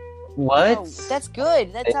 What? Oh, that's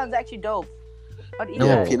good. That sounds actually dope. I'd eat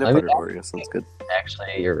Yeah, that. peanut butter Oreo sounds good.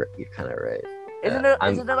 Actually, you're kind of right. Isn't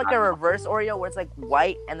there like a reverse Oreo where it's like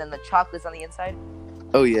white and then the chocolate's on the inside?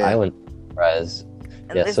 Oh yeah. I wouldn't surprise.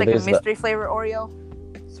 And there's like a mystery flavor Oreo.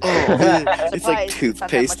 It's like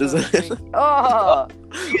toothpaste, isn't it? Oh!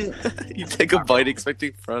 You take a bite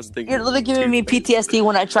expecting frosting. You're literally giving me PTSD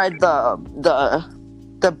when I tried the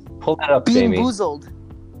Pull that up, Bean Jamie. Boozled.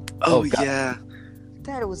 Oh yeah.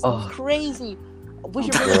 That was crazy. We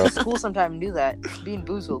should bring it to school sometime and do that. Bean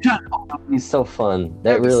Boozled. That'd be so fun.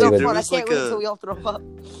 That That'd be really so would. fun. I can't wait until we all throw up.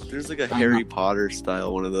 There's like a Harry Potter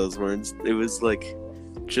style one of those where it was like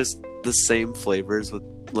just the same flavors with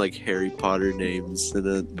like Harry Potter names in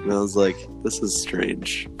it, and I was like, this is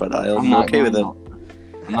strange, but I'm okay with it.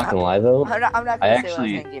 I'm not gonna lie though. I'm not gonna say what I was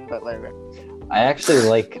thinking, but whatever. I actually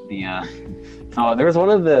like the so there was one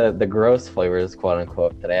of the gross flavors, quote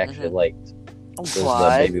unquote, that I actually liked. It was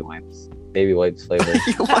the baby wipes. Baby wipes flavor.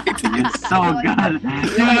 It's so good. Dude, it was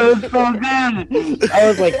so good. I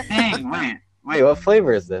was like, dang, wait, what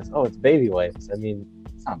flavor is this? Oh, it's baby wipes. I mean,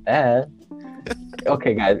 it's not bad.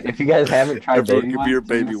 Okay, guys, if you guys haven't tried baby wipes, your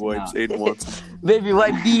baby wipes. Aiden wants baby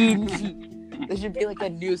wipe beans. There should be like a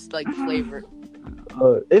new flavor.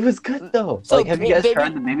 It was good though. So, like, have you guys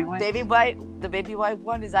tried the baby wipe? The baby wipe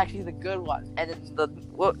one is actually the good one. And then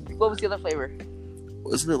what was the other flavor?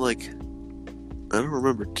 Wasn't it like, I don't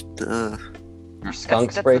remember. Or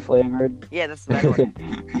skunk spray flavored? Yeah, that's the bad one.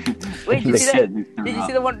 Wait, did you see that? Did you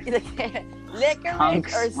see the one?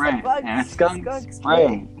 Licorice or skunk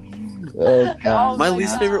spray? Oh, God. My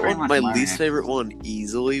least favorite one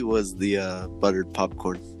easily was the buttered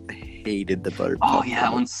popcorn. I hated the buttered popcorn. Oh yeah,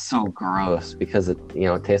 that one's so gross because it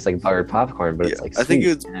tastes like buttered popcorn, but it's like sweet. I think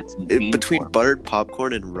it was between buttered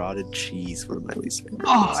popcorn and rotted cheese. One of my least favorites.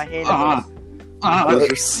 Oh, I hate it.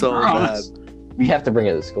 Those are so bad. We have to bring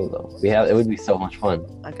it to school though. It would be so much fun.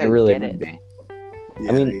 It really would be. Yeah,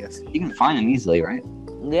 I mean, you can find them easily, right?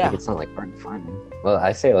 Yeah. Like, it's not like hard to find them. Well,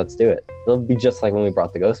 I say let's do it. It'll be just like when we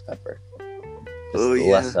brought the ghost pepper.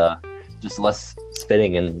 Just less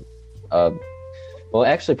spitting and well,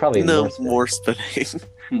 actually, probably more spitting.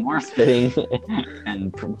 more spitting,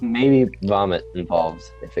 and maybe vomit involved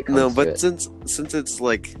if it comes No, to but it. since it's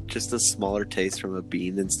like just a smaller taste from a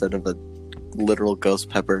bean instead of a literal ghost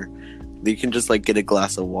pepper, you can just like get a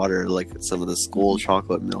glass of water, like some of the school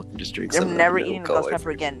chocolate milk, and just drink I'm some. never of it, and eating a it'll go ghost away. pepper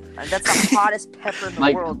again. That's the hottest pepper in the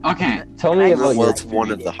Like, world. okay, Tell me about Well, your it's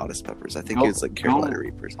one of the experience. hottest peppers. I think Go- it's like go- Carolina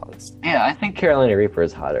Reaper's hottest. yeah, I think Carolina Reaper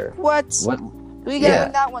is hotter. What? what Who you got Yeah.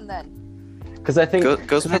 with that one then? Because I think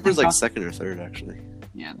Ghost I pepper's think like second or third, actually.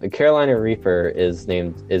 the Carolina Reaper is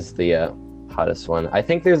the hottest one. I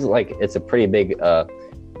think there's like it's a pretty big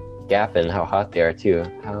gap in how hot they are too.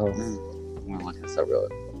 How I'm gonna look this up real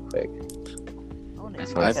quick. I wanna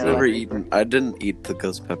That's eat what I've Carolina never Reaper. eaten. I didn't eat the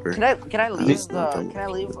ghost pepper. Can I leave It's not done. Can I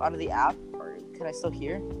leave out of the app, or can I still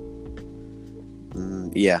hear?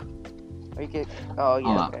 Yeah. Or you could. Oh Hold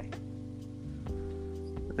yeah. up. Okay.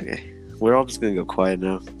 Okay. We're all just gonna go quiet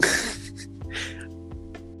now.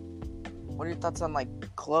 What are your thoughts on like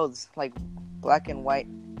clothes, like black and white,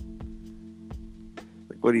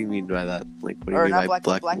 Like, what do you mean by that? Like, what do you or mean not by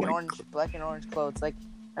black black and white? orange, black and orange clothes? Like,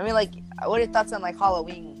 I mean, like, what are your thoughts on like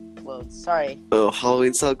Halloween clothes? Sorry. Oh,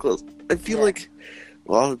 Halloween style clothes. I feel Yeah. like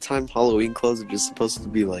a lot of the time Halloween clothes are just supposed to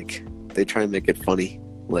be like they try and make it funny.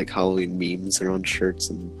 Like Halloween memes are on shirts,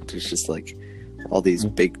 and there's just like all these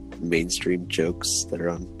big mainstream jokes that are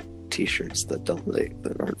on T-shirts that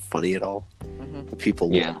aren't funny at all. Mm-hmm.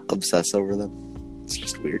 People Yeah. obsess over them. It's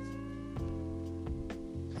just weird.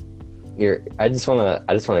 Here, I just wanna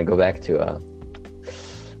go back to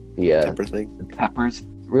the Pepper thing. peppers.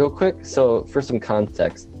 real quick. So for some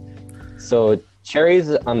context, so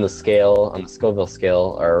cherries on the Scoville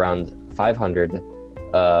scale are around 500.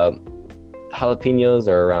 Jalapenos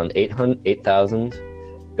are around 8,000.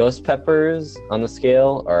 Ghost peppers on the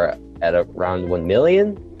scale are at around 1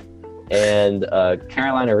 million, and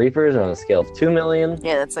Carolina Reapers are on a scale of 2 million.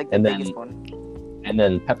 Yeah, that's like the And then- biggest one. And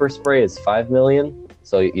then pepper spray is 5 million.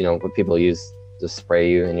 So you know what people use to spray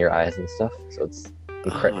you in your eyes and stuff. So it's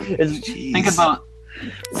incredible. jeez. Think about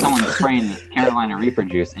someone spraying Carolina Reaper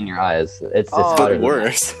juice in your eyes. It's Oh. hotter but than that.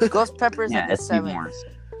 worse. Ghost peppers Yeah, are the it's even seventh. worse.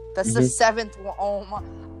 That's the Mhm. seventh one. Oh my!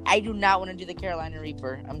 I do not want to do the Carolina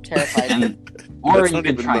Reaper. I'm terrified. And, or That's you not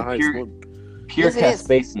could even the try highest pure, one. pure Yes, it is.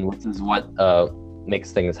 Caspacin, which is what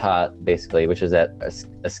makes things hot, basically, which is at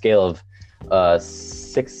a scale of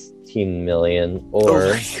 16 million. Oh Or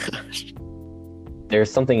my gosh.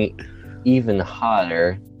 there's something even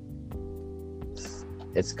hotter.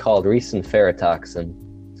 It's called ricin ferritoxin.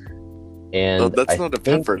 And Oh, that's I not a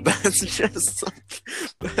think- pepper. That's just something.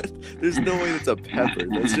 There's no way that's a pepper.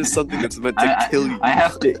 That's just something that's meant to kill you. I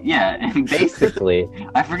have to, yeah. And Basically,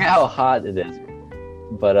 I forget how hot it is,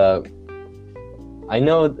 but I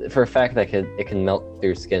know for a fact that it can melt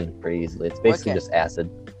through skin pretty easily. It's basically Okay. just acid.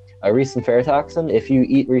 Ricin ferritoxin. If you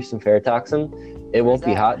eat ricin ferritoxin, it won't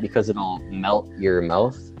be that? hot because it'll melt your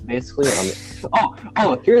mouth. Basically, oh,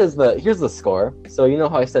 here's the score. So you know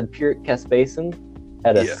how I said pure caspacin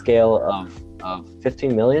at a Yeah. scale of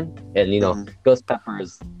 15 million, and you know Mhm. ghost pepper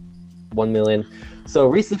is 1 million. So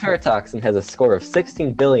ricin ferritoxin has a score of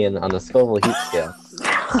 16 billion on the Scoville heat scale.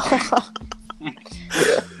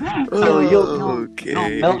 So you'll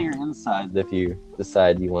Okay. melt your insides if you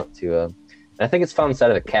decide you want to. I think it's found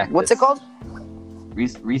inside of a cactus. What's it called?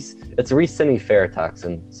 It's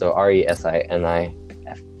riciniferatoxin. So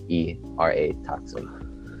RESINIFERA toxin.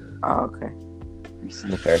 Oh, okay.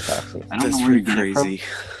 Riciniferatoxin. I don't That's know where you pretty get it from.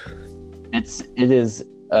 crazy. It is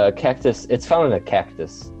a cactus. It's found in a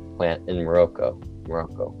cactus plant in Morocco,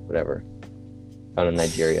 whatever. Found in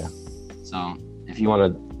Nigeria. So If you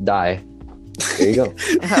want to die, there you go.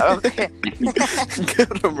 Okay. Go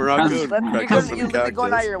to Morocco and You're But crack you're, up some you're literally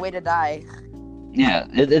going out cactus. your way to die. yeah,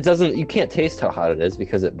 It doesn't. You can't taste how hot it is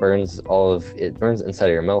because it burns inside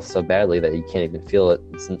of your mouth so badly that you can't even feel it.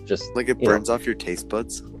 It's just Like it you know. burns off your taste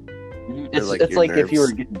buds. It's like it's your like if you were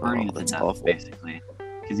nerves. getting burning Oh, to that's death, awful. basically,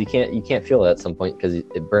 because you can't feel it at some point because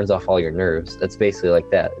it burns off all your nerves. That's basically like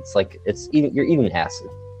that. It's like you're eating acid,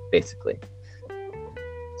 basically.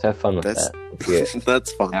 So have fun with That's that. If you-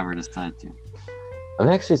 that's fun. never decided to. I'm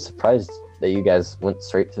actually surprised that you guys went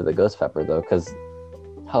straight to the ghost pepper though, because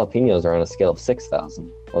jalapenos are on a scale of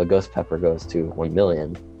 6,000, while the ghost pepper goes to 1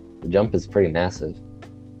 million. The jump is pretty massive.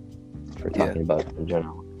 If we're talking about in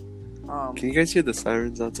general. Can you guys hear the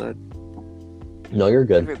sirens outside? No, you're If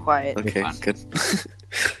good. you're quiet. Okay, fine. good.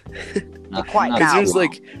 Not, quiet not now. Because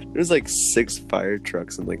too there's like 6 fire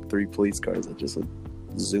trucks and like 3 police cars that just went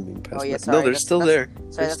zooming past. Oh, yeah, me. sorry, No, they're that's- still that's- there.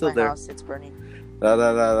 Sorry, They're that's still my there. house. It's burning. Da,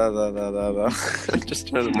 da, da, da, da, da, da. I'm just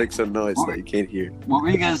trying to make some noise that you can't hear. What were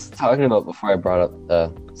you guys Talking about before I brought up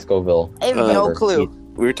the Scoville. I have no whatever. clue.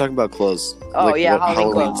 We were talking about clothes. Oh, yeah,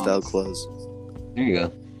 Halloween clothes. style clothes. There you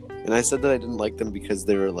go. And I said that I didn't like them because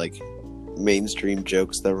they were like mainstream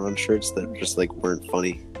jokes that were on shirts that just like weren't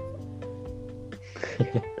funny.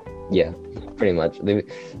 Yeah, pretty much.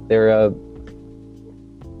 They're oh.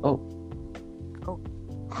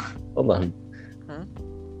 Hold on.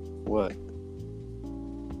 What?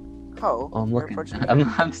 Oh, I'm you're looking. approaching-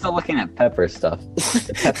 I'm still looking at Pepper stuff.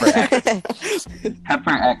 Pepper X. Pepper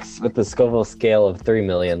X with the Scoville scale of 3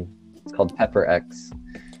 million. It's called Pepper X.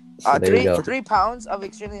 So there you go. 3 pounds of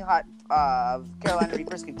extremely hot Carolina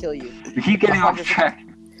Reapers could kill you. You keep getting off track.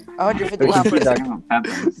 150 We pounds. keep We're talking about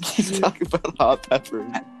peppers. Keep talking about hot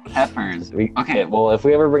peppers. Peppers. Okay, well, if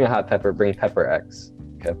we ever bring a hot pepper, bring Pepper X.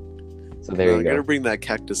 Okay. So there I you gotta go. bring that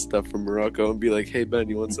cactus stuff from Morocco and be like, hey Ben,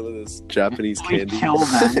 you want some of this Japanese We candy? kill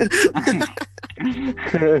them.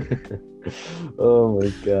 Oh my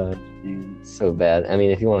god. So bad. I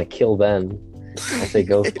mean, if you want to kill Ben, I say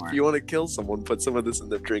go If for it. you want to kill someone, put some of this in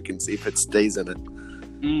their drink and see if it stays in it.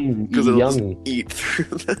 Mm. Because it'll just Yummy. eat through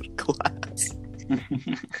that glass.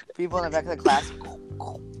 People in the back of the class.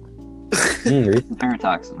 Reese's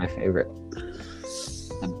Paradox, my favorite.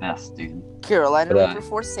 The best, dude. Carolina But, Reaper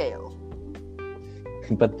for sale.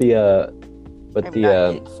 But the I'm not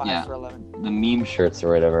getting 5 yeah. for 11. The meme shirts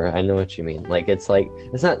or whatever, I know what you mean. Like it's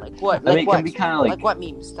not Like what? I mean, Like it what? can be kind of Like what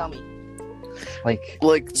memes? Tell me. like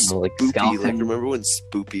Like know, like Spoopy. skeleton. Like remember when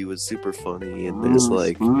Spoopy was super funny and there's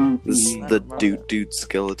like this, I the remember dude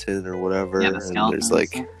skeleton or whatever. Yeah, the and skeleton. there's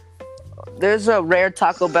like There's a rare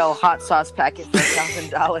Taco Bell hot sauce packet for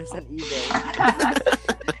 $1,000 on eBay.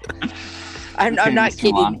 I'm Okay, not Mr.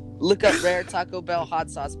 kidding. Juan. Look up rare Taco Bell hot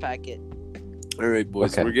sauce packet. all right,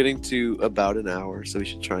 boys, Okay. we're getting to about an hour, so we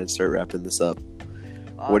should try and start wrapping this up.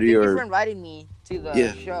 What are Thank you your- for inviting me to the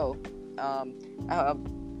Yeah. show. I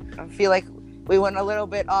feel like we went a little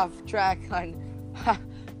bit off track on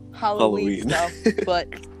Halloween stuff, but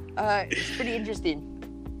it's pretty interesting.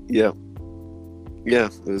 Yeah,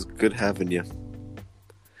 it was good having you.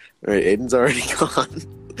 All right, Aiden's already gone,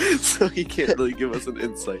 so he can't really give us an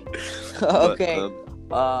insight. But, Okay.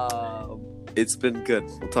 it's been good.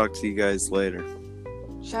 We'll talk to you guys later.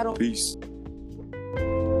 Shadow. Peace.